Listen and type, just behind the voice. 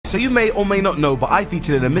So you may or may not know, but I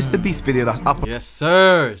featured in a Mr. Beast video that's up. Yes,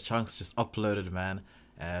 sir. Chunkz just uploaded, man,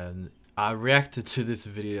 and I reacted to this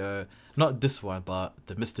video, not this one, but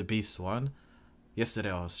the Mr. Beast one, yesterday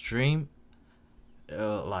on stream. It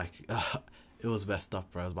was messed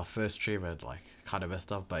up, bro. It was my first stream and like kind of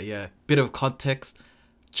messed up. But yeah, bit of context.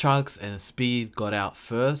 Chunkz and Speed got out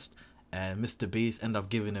first, and Mr. Beast ended up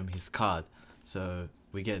giving him his card. So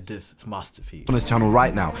we get this, it's masterpiece. On this channel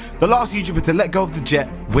right now, the last YouTuber to let go of the jet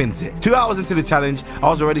wins it. 2 hours into the challenge, I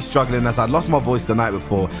was already struggling as I'd lost my voice the night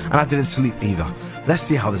before and I didn't sleep either. Let's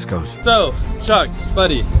see how this goes. So, Chunkz,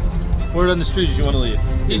 buddy, word on the street is you want to leave.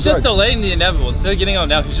 He's just delaying the inevitable. Instead of getting out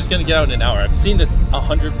now, he's just going to get out in an hour. I've seen this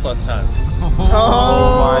 100+ times.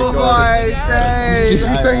 Oh my days!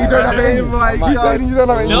 You saying you don't have any invite? You saying you don't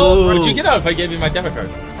have any? No, where did you get out if I gave you my debit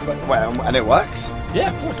card? Wait, and it works?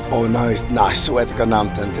 Yeah, of course. Oh no, I swear to God, now I'm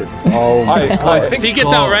tempted. Oh my God. If he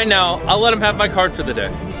gets out right now, I'll let him have my card for the day.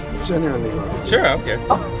 Genuinely, bro. Sure, I don't care.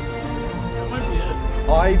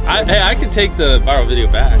 I can take the viral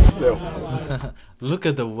video back. Look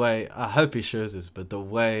at the way, I hope he shows this, but the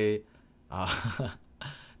way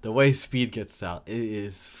Speed gets out, it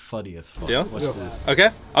is funny as fuck. Deal? Watch this. Okay,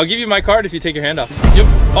 I'll give you my card if you take your hand off. Yep.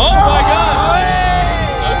 Oh my gosh!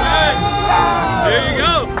 Okay, there you go.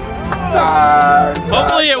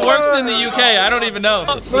 Hopefully it works in the UK, I don't even know.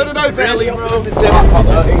 Really, bro? I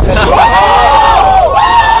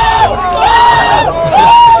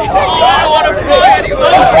don't want to fly anymore.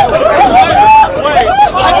 Wait,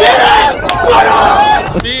 I did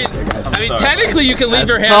it! Speed. I mean, technically you can leave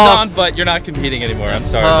your hand on, but you're not competing anymore. I'm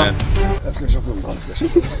sorry, man. Let's go shopping, bro. Let's go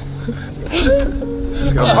shopping.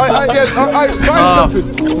 Let's go. Damn,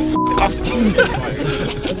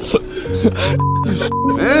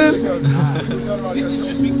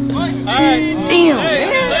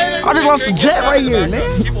 man. I just lost a jet right here,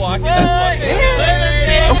 man. Keep walking. There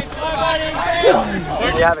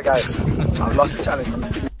you have it, guys. I've lost the challenge.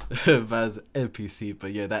 That's NPC,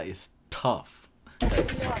 but yeah, that is tough.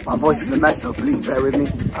 My voice is a mess, so please bear with me.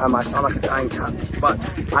 I sound like a dying cat, but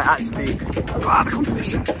I actually got out of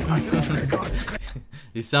the competition.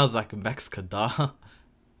 He sounds like a Mexican dog.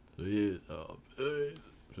 I'm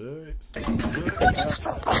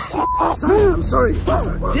sorry.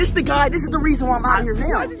 This is the reason why I'm out here now.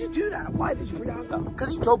 Why did you do that? Why did you bring out that? Because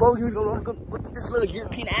you know, bro, with this little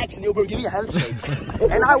European accent, yo, bro, give me a handshake.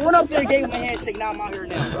 And I went up there and gave him a handshake, now I'm out here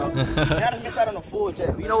now, bro. And I just missed out on a full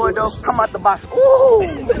jet. You know what, though? Come out the box. Ooh!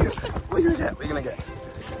 What are you gonna get? What are you gonna get?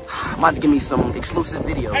 I'm about to give me some exclusive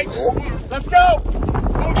videos. Let's go!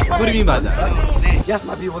 What do you mean by that? Yes,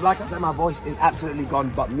 my people, like I said, my voice is absolutely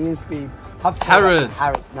gone, but me and Speed have Carrots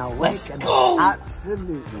now. Let's go!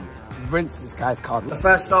 Absolutely rinse this guy's card. The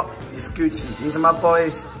first stop is Gucci. These are my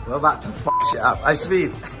boys. We're about to fuck shit up. I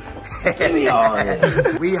Speed.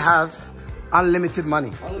 We have unlimited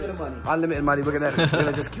money. Unlimited money. We're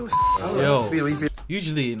gonna just kill shit. Yo, Speed, what do you feel?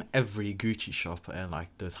 usually in every Gucci shop and like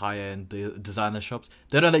those high-end designer shops,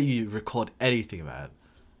 they don't let you record anything, man.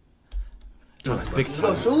 Big time.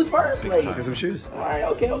 Yo, shoes first? Like, Get some shoes. alright,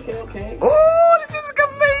 okay. Oh, this is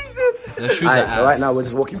amazing. The shoes Alright, are so ass. right now we're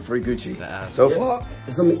just walking through Gucci. ass. So far,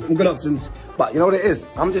 there's some good options. But you know what it is?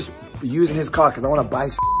 I'm just using his card because I want to buy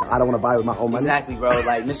shit I don't want to buy with my own money. Exactly, bro.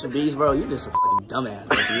 Like, Mr. Beast, bro, you just a fucking dumbass.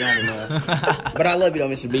 Like, to be honest, man. But I love you, though,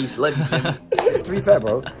 Mr. Beast. Love you, Jimmy. To be fair,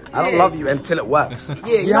 bro, I don't love you until it works.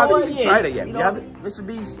 Yeah, you haven't even tried it yet. You You know, haven't? Mr.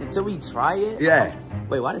 Beast, until we try it? Yeah.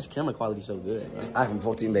 Wait, why is camera quality so good? It's iPhone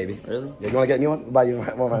 14, baby. Really? Yeah, you want to get a new one? We'll buy you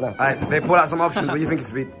one right now. Alright, so they pulled out some options. What do you think,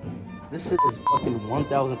 Speed? This shit is fucking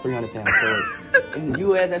 1,300 pounds. So in the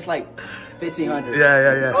US, that's like 1,500.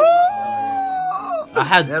 Yeah. I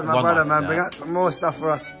had There's my one brother, like man. that. Bring out some more stuff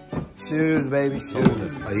for us. Shoes, baby,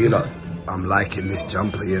 shoes. Are you lot? I'm liking this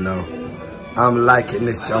jumper, you know. I'm liking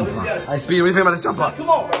this jumper. Hey, Speed, what do you think about this jumper? Come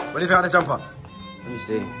on, bro. What do you think about this jumper? Let me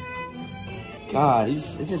see. God,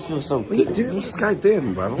 it just feels so What are you doing? What's this guy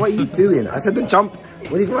doing, bro? What are you doing? I said the jump.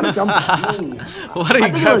 What do you think about the jumper? What are you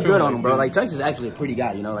I think he looks good grabbing, on him, bro. Like, Chunkz is actually a pretty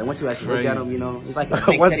guy, you know? Like, once you actually look at him, you know, he's like a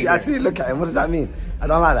fake Once teddy you bear. actually look at him, what does that mean? I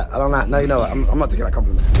don't like that. I don't like. No, you know what? I'm not taking that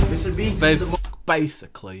compliment. Mr. Beast is the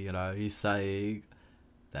Basically, you know, he's saying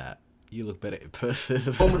that you look better in person.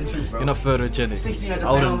 moment of truth, bro. You're not photogenic. 1,600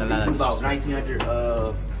 I wouldn't pounds, allow that. about 1,900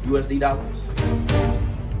 USD dollars.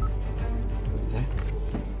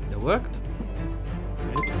 It worked.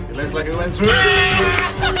 It looks like it went through.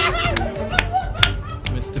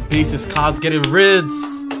 Mr. Beast's card's getting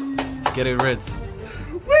rinsed. It's getting rinsed.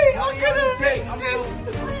 Wait, I'm gonna rinse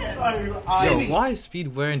Yo, why is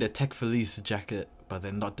Speed wearing the Tech Felice jacket, but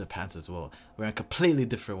then not the pants as well? Wearing a completely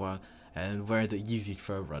different one and wearing the Yeezy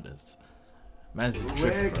Fur Runners. Man's a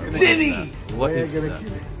drift, bro. Jimmy! What is that?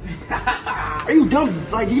 Are you dumb?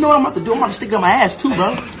 Like, you know what I'm about to do? I'm about to stick it on my ass too,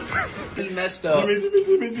 bro. Really messed up.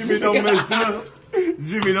 Jimmy, don't mess up.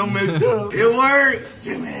 Jimmy, don't mess up. It works,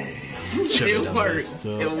 Jimmy. It works.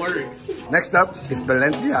 It works. Next up is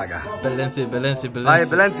Balenciaga. Balenciaga. Hi,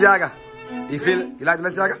 Balenciaga. You like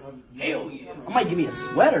Balenciaga? Hell yeah. I might give me a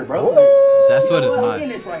sweater, bro. That sweater's I'm nice.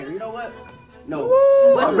 getting this right here. You know what? No.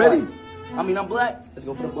 Ooh, Let's I'm go. ready. I mean, I'm black. Let's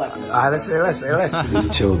go for the black one. Let's say less. This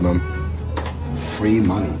is chilled, man. Free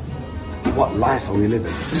money. What life are we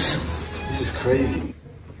living? This is crazy.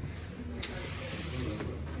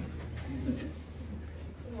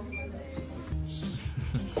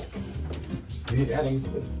 You need Adams.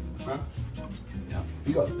 Huh? Yeah.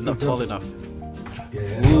 You got. Not tall enough.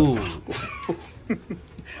 Yeah. Ooh.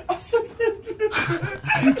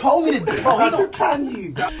 You told me to do it. Bro, he don't Can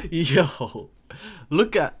you? Yo.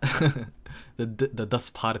 Look at the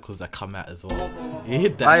dust particles that come out as well. You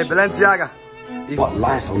hit that. Hi, shit, Balenciaga. What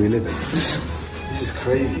life are we living? This is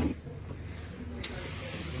crazy.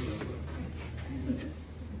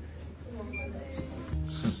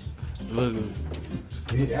 bro. Look,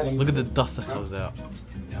 You need Adams. look at the dust that comes out.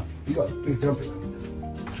 Yeah. You got big jumping.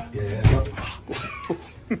 Yeah.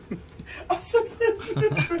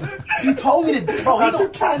 You told me to do it. Bro, he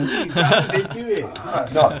don't. Can you? They do it.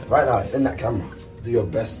 No, right now, in that camera, do your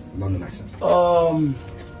best London accent.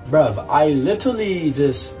 Bruv, I literally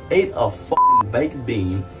just ate a fucking baked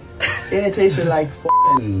bean, and it tasted like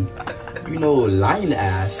fucking, lion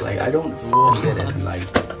ass. Like, I don't fucking get it. Like,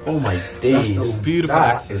 oh my days. Beautiful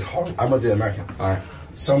That accent. is horrible. I'm gonna do American. Alright.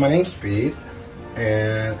 So my name's Speed,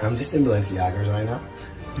 and I'm just in Balenciagas right now.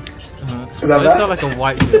 Is that That bad? sound like a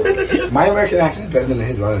white girl. My American accent is better than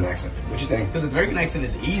his London accent. What you think? Because American accent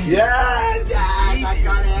is easier. Yeah, I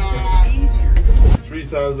got it.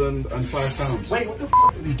 3,005 pounds. Wait, what the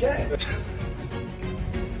f did we get?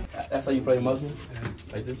 That's how you play Muslim?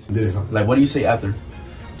 Like this? Do this, huh? Like, what do you say after?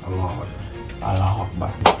 Allah. Allah Akbar.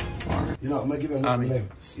 Alright. You know, I'm gonna give him a Muslim name.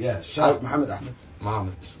 Yeah, Shah Muhammad Ahmed.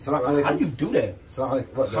 Muhammad. Salam How do alaikum. you do that? Salam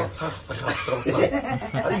alaikum. What the?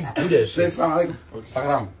 How do you do that Say shit? salam alaikum.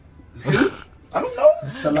 Sakram. I don't know.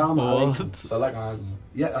 Salam alaikum. What? Salam.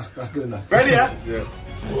 Yeah, that's good enough. Ready, yeah?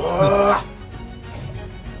 Yeah.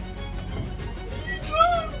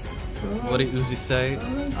 What did Uzi say?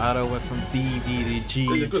 I done went from BB to G,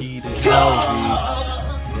 G to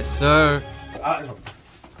LV. Yes, sir.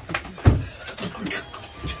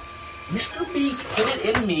 Mr. Beast put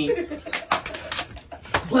it in me.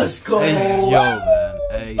 Let's go. Hey, yo, man.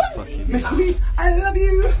 Hey, fucking. Mr. Beast, I love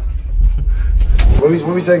you. What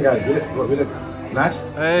are we saying, guys? We look nice?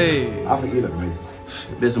 Hey. I think you look amazing.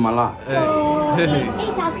 This is my life. Hey.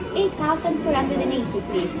 8,480,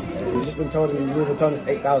 please. We've just been told in Louis Vuitton it's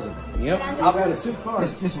 8,000. Yep. I'll be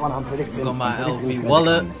honest, this one I'm predicting. Got my I'm predicting LV it's gonna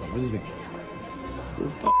wallet. come. What do you think?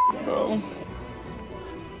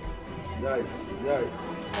 Yikes.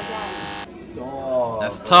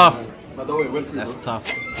 That's tough. That's tough.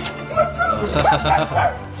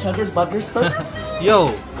 Chunkz Butters.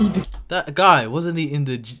 Yo, that guy, wasn't he in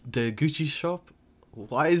the Gucci shop?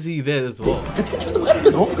 Why is he there as well?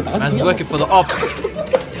 Man's working for the ops.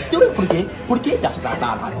 ¿Por qué estás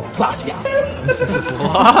tratando? Gracias.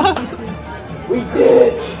 What? We did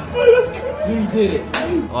it. We did it.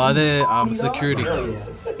 Oh, they security.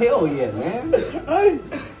 Hell yeah, man.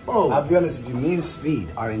 I'll be honest with you, me and Speed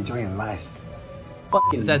are enjoying life.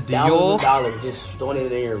 Fucking Is that thousands of Dior? dollars just throwing it in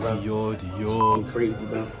the air, bro. Dior. Crazy,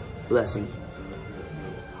 bro. Blessings.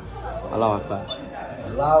 Allah Akbar.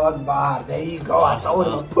 Allahu Akbar, there you go. I told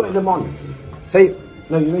him, I'm putting them on. Say,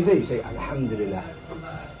 no, you may say, you say, Alhamdulillah.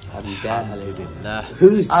 Alhamdulillah.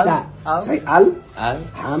 Who's that? Say, Al,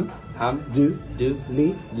 Do,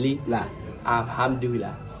 Li, Li, La.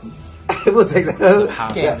 Alhamdulillah. We'll take that.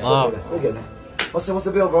 Subhanallah. We'll get that. What's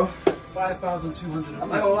the bill, bro? 5,200. I'm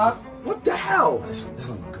not gonna lie. What the hell? This one's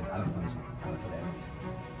not good. I don't know this one. I don't put that in.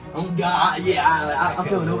 Oh God, yeah, I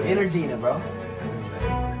feel no energy in it, bro.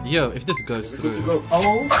 Yo, if this goes through.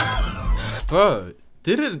 Oh, Bro,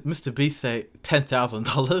 didn't Mr. Beast say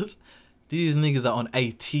 $10,000? These niggas are on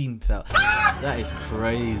 18,000. That is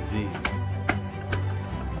crazy.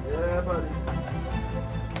 Yeah, buddy.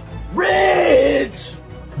 rich.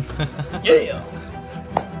 Yeah.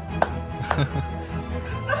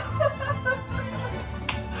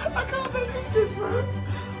 I can't believe it, bro.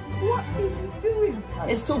 What is he doing?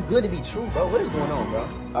 It's too good to be true, bro. What is going on, bro?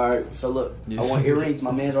 All right, so look, I want earrings.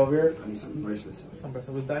 My man's over here. I need some bracelets. Some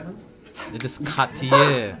bracelets, diamonds. It just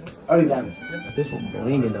Cartier. Only diamonds. This one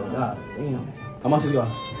blinging though. God damn. How much is it?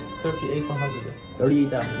 38,500.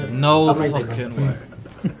 38,000. No I'm right there, fucking way.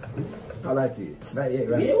 Go can't lie to you. 38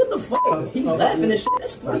 racks. Yeah, what the fuck? He's laughing and shit.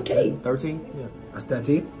 That's 40K. 13? Yeah. That's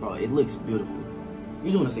 13? Bro, it looks beautiful.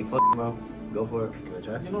 You just want to say fuck, bro. Go for it. Can I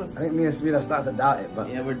try? You know, I think me and Speed are starting to doubt it, but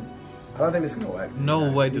yeah, I don't think this is gonna work.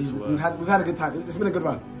 No way this works. We've had a good time. It's been a good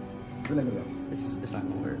run. It's been a good run. It's not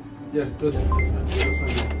gonna work. Yeah, good.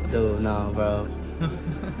 Dude, no, bro.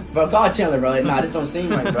 Bro, call Chandler, bro. Nah, this don't seem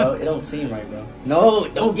right, bro. It don't seem right, bro. No,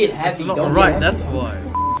 don't get happy. It's not don't right, that's why.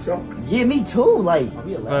 Yeah, me too. Like,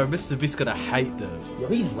 Bro, Mr. Beast gonna hate them. yo,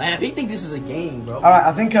 he's laughing. He thinks this is a game, bro. Alright,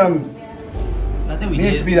 I think we me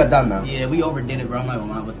and Speed are done now. Yeah, we overdid it, bro. I'm not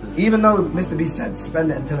gonna lie with the. Even though Mr. B said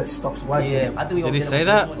spend it until it stops working. Yeah, I think we Did he overdid say it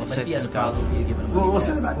that? with Or this one, say but if he has a 10,000? problem, we'll give it a We'll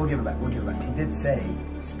send it back. We'll give it back. We'll give it back. He did say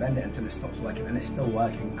spend it until it stops working, and it's still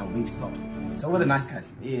working, and we've stopped. So we're the nice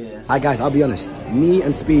guys. Yeah. Hi guys, I'll be honest. Me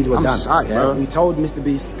and Speed were done. Sorry, bro. We told Mr.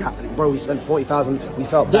 Beast, bro, we spent 40,000. We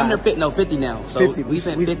felt Damn bad. near 50 now. So 50. we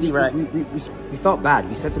spent 50 racks. We felt bad.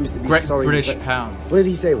 We said to Mr. Beast, Great sorry. British pounds. What did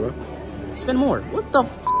he say, bro? Spend more. What the f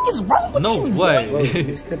is wrong with No you? way. Bro,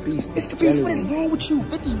 Mr. Beast. Mr. Beast, what is wrong with you?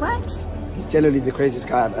 50 racks? He's generally the craziest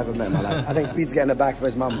guy I've ever met in my life. I think Speed's getting a bag for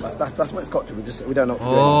his mum. That's what it's got to. We don't know what to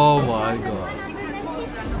do. Oh my god.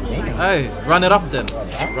 Hey, run it up then.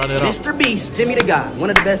 Run it up. Mr. Beast, Jimmy the guy. One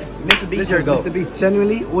of the best. Mr. Beast, here we go. Mr. Beast,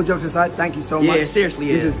 genuinely, all jokes aside, thank you so much. Yeah, seriously,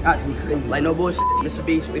 yeah. This is actually crazy. Like, no bullshit. Mr.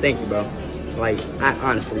 Beast, we thank you, bro. Like,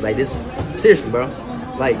 honestly, like this, seriously, bro.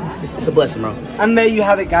 Like, it's a blessing, bro. And there you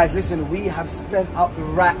have it, guys. Listen, we have spent up the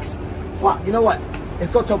racks. But you know what?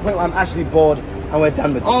 It's got to a point where I'm actually bored and we're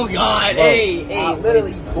done with it. Oh, God. Bro, Hey, I'm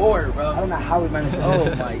literally bored, bro. I don't know how we managed to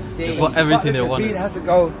Oh, my days. Got everything they Mr. wanted. Beast has to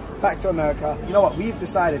go back to America. You know what? We've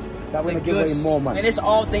decided that we're going to give away more money. And it's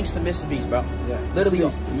all thanks to Mr. Beast, bro. Yeah. Literally,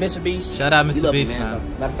 Mr. Beast. Shout out we Mr. love you, Beast, man.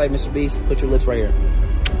 Matter of fact, Mr. Beast, put your lips right here.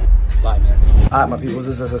 Bye, man. Alright, my people,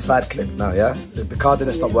 this is a side clip now, yeah? The car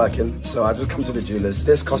didn't stop working, so I just come to the jewelers.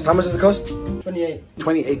 This cost, how much does it cost?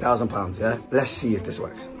 28,000 pounds, yeah? Let's see if this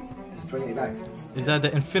works. It's 28 bags. Is that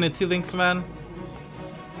the Infinity Links, man?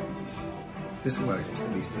 If this works,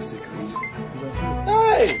 Mr. Beast is sick.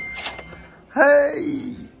 Hey!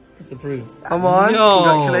 Hey! It's approved. Come on, Yo.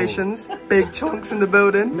 congratulations. Big Chunkz in the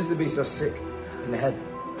building. Mr. Beast, you're sick in the head.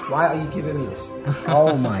 Why are you giving me this?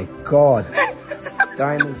 Oh my god.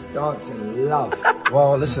 Diamonds dancing love.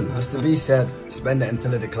 Well, listen, Mr. Beast said, spend it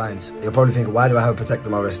until it declines. You're probably thinking, why do I have a protector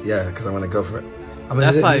on my wrist? Yeah, because I'm going to go for it. I mean,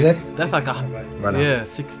 That's is it? that's like a Right now. yeah,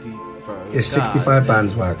 60, bro. If 65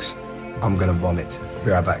 bands works, I'm going to vomit.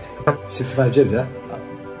 Be right back. 65 jibs, yeah?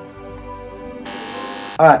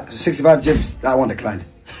 Alright, 65 jibs, that one declined.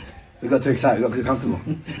 We got too excited, we got too comfortable.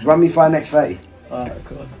 Run me for our next 30. Alright,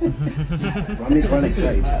 cool. Run me for our next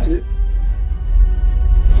 30 jibs.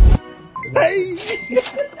 Hey!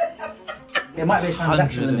 It might be a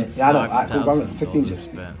transaction limit. Yeah, I know. Alright, cool, run it for 15 jibs.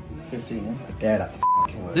 spent. 15, yeah? Yeah, that's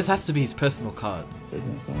fucking work. This has to be his personal card.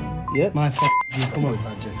 Yep, my come on.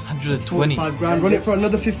 120. 5 grand, run it for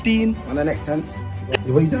another 15. On the next 10s.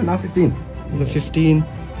 What are you doing now? 15? Another 15.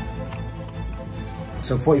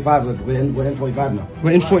 So 45, we're in 45 now.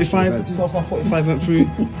 We're in 45. So far 45 went through.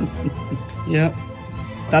 Yeah.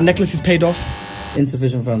 That necklace is paid off.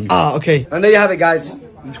 Insufficient funds. Ah, okay. And there you have it, guys.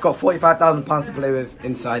 We've got £45,000 to play with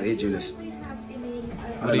inside A Jewelers.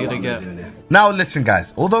 What are you gonna get? Now listen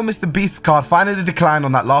guys, although Mr. Beast's card finally declined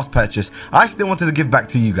on that last purchase, I still wanted to give back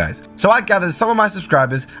to you guys. So I gathered some of my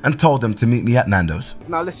subscribers and told them to meet me at Nando's.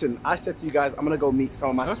 Now listen, I said to you guys, I'm gonna go meet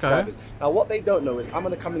some of my subscribers. Now what they don't know is I'm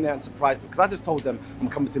gonna come in there and surprise them, because I just told them I'm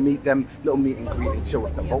coming to meet them, little meet and greet and chill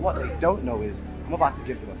with them. But what they don't know is I'm about to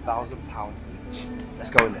give them £1,000 each.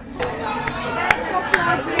 Let's go in there. Give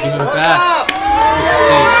it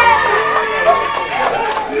back.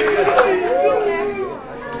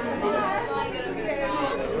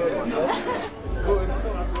 Good to see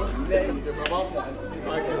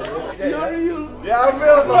you. Yeah, I'm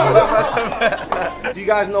real, bro. Do you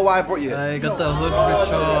guys know why I brought you here? I got the hood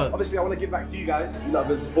shot. Obviously, I want to give back to you guys. You know, I've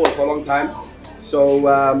been supporting for a long time. So,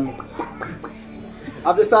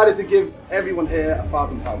 I've decided to give everyone here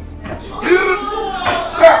 £1,000 cash.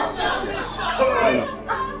 Why not?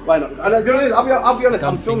 Why not? And you know, I'll be honest,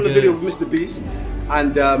 I'm filming a video with Mr. Beast,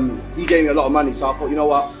 and he gave me a lot of money, so I thought, you know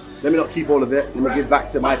what? Let me not keep all of it. Let me give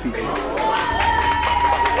back to my people.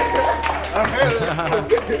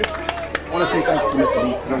 I want to say thank you to Mr.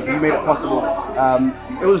 Beast because he made it possible.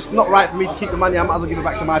 It was not right for me to keep the money. I might as well give it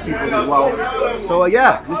back to my people as well. So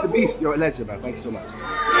yeah, Mr. Beast, you're a legend, man. Thank you so much.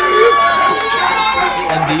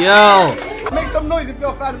 NDL. Make some noise if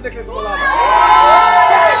you're a fan of Nicholas Malama.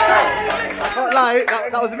 can't lie,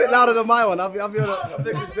 that was a bit louder than my one. I'll be a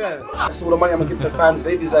bit concerned. That's all the money I'm gonna give to the fans.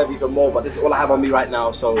 They deserve even more, but this is all I have on me right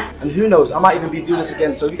now. So, and who knows, I might even be doing this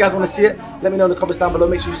again. So if you guys want to see it, let me know in the comments down below.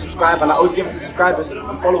 Make sure you subscribe, and I always give it to subscribers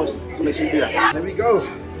and followers. So make sure you do that. There we go.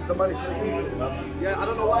 Here's the money for the people. Yeah, I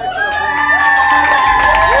don't know why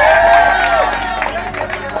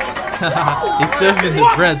He's serving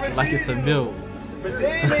the bread like it's a meal.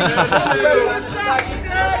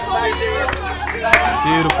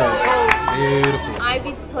 Beautiful. Beautiful. I've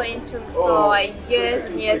been supporting Chunkz for years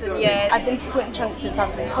and years and years. I've been supporting Chunkz since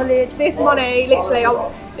I've been in college. This money, literally,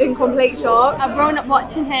 I'm in complete shock. I've grown up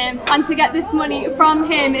watching him, and to get this money from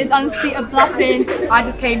him is honestly a blessing. I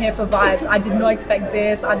just came here for vibes. I did not expect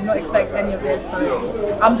this. I did not expect any of this.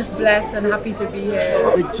 So I'm just blessed and happy to be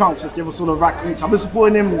here. Big Chunkz just give us all the rack each. I've been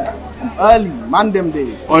supporting him early, man them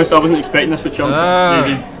days. Honestly, I wasn't expecting this for Chunkz. It's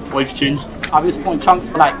crazy. Life's changed. I've been supporting Chunkz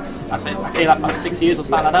for like, I say like about 6 years or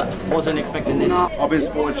something like that. Wasn't expecting this. I've been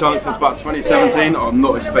supporting Chunkz since about 2017. I'm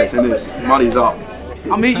not expecting this. Money's up.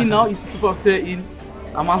 I'm 18 now, used to support 13.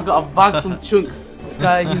 My man's got a bag from Chunkz. This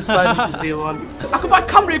guy, he inspired me since day one. I could buy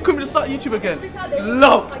camera equipment to start YouTube again.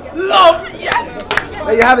 Love, yes!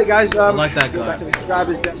 There you have it, guys. I like that guy. Back to the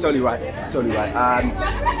subscribers. It's only right. It's only right. And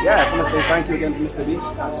yeah, I just want to say thank you again to Mr.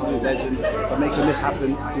 Beast, absolute legend, for making this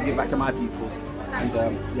happen. I can give back to my peoples. And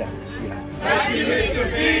yeah. Thank you, Mr.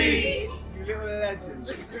 Beast. You little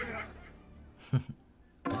legend.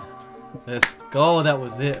 Let's go. That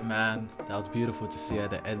was it, man. That was beautiful to see at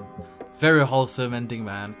the end. Very wholesome ending,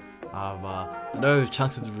 man. I know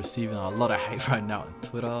Chunkz is receiving a lot of hate right now on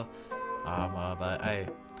Twitter. But hey,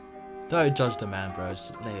 don't judge the man, bro.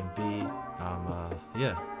 Just let him be.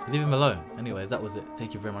 Yeah, leave him alone. Anyways, that was it.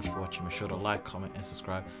 Thank you very much for watching. Make sure to like, comment, and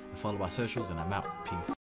subscribe, and follow my socials. And I'm out. Peace.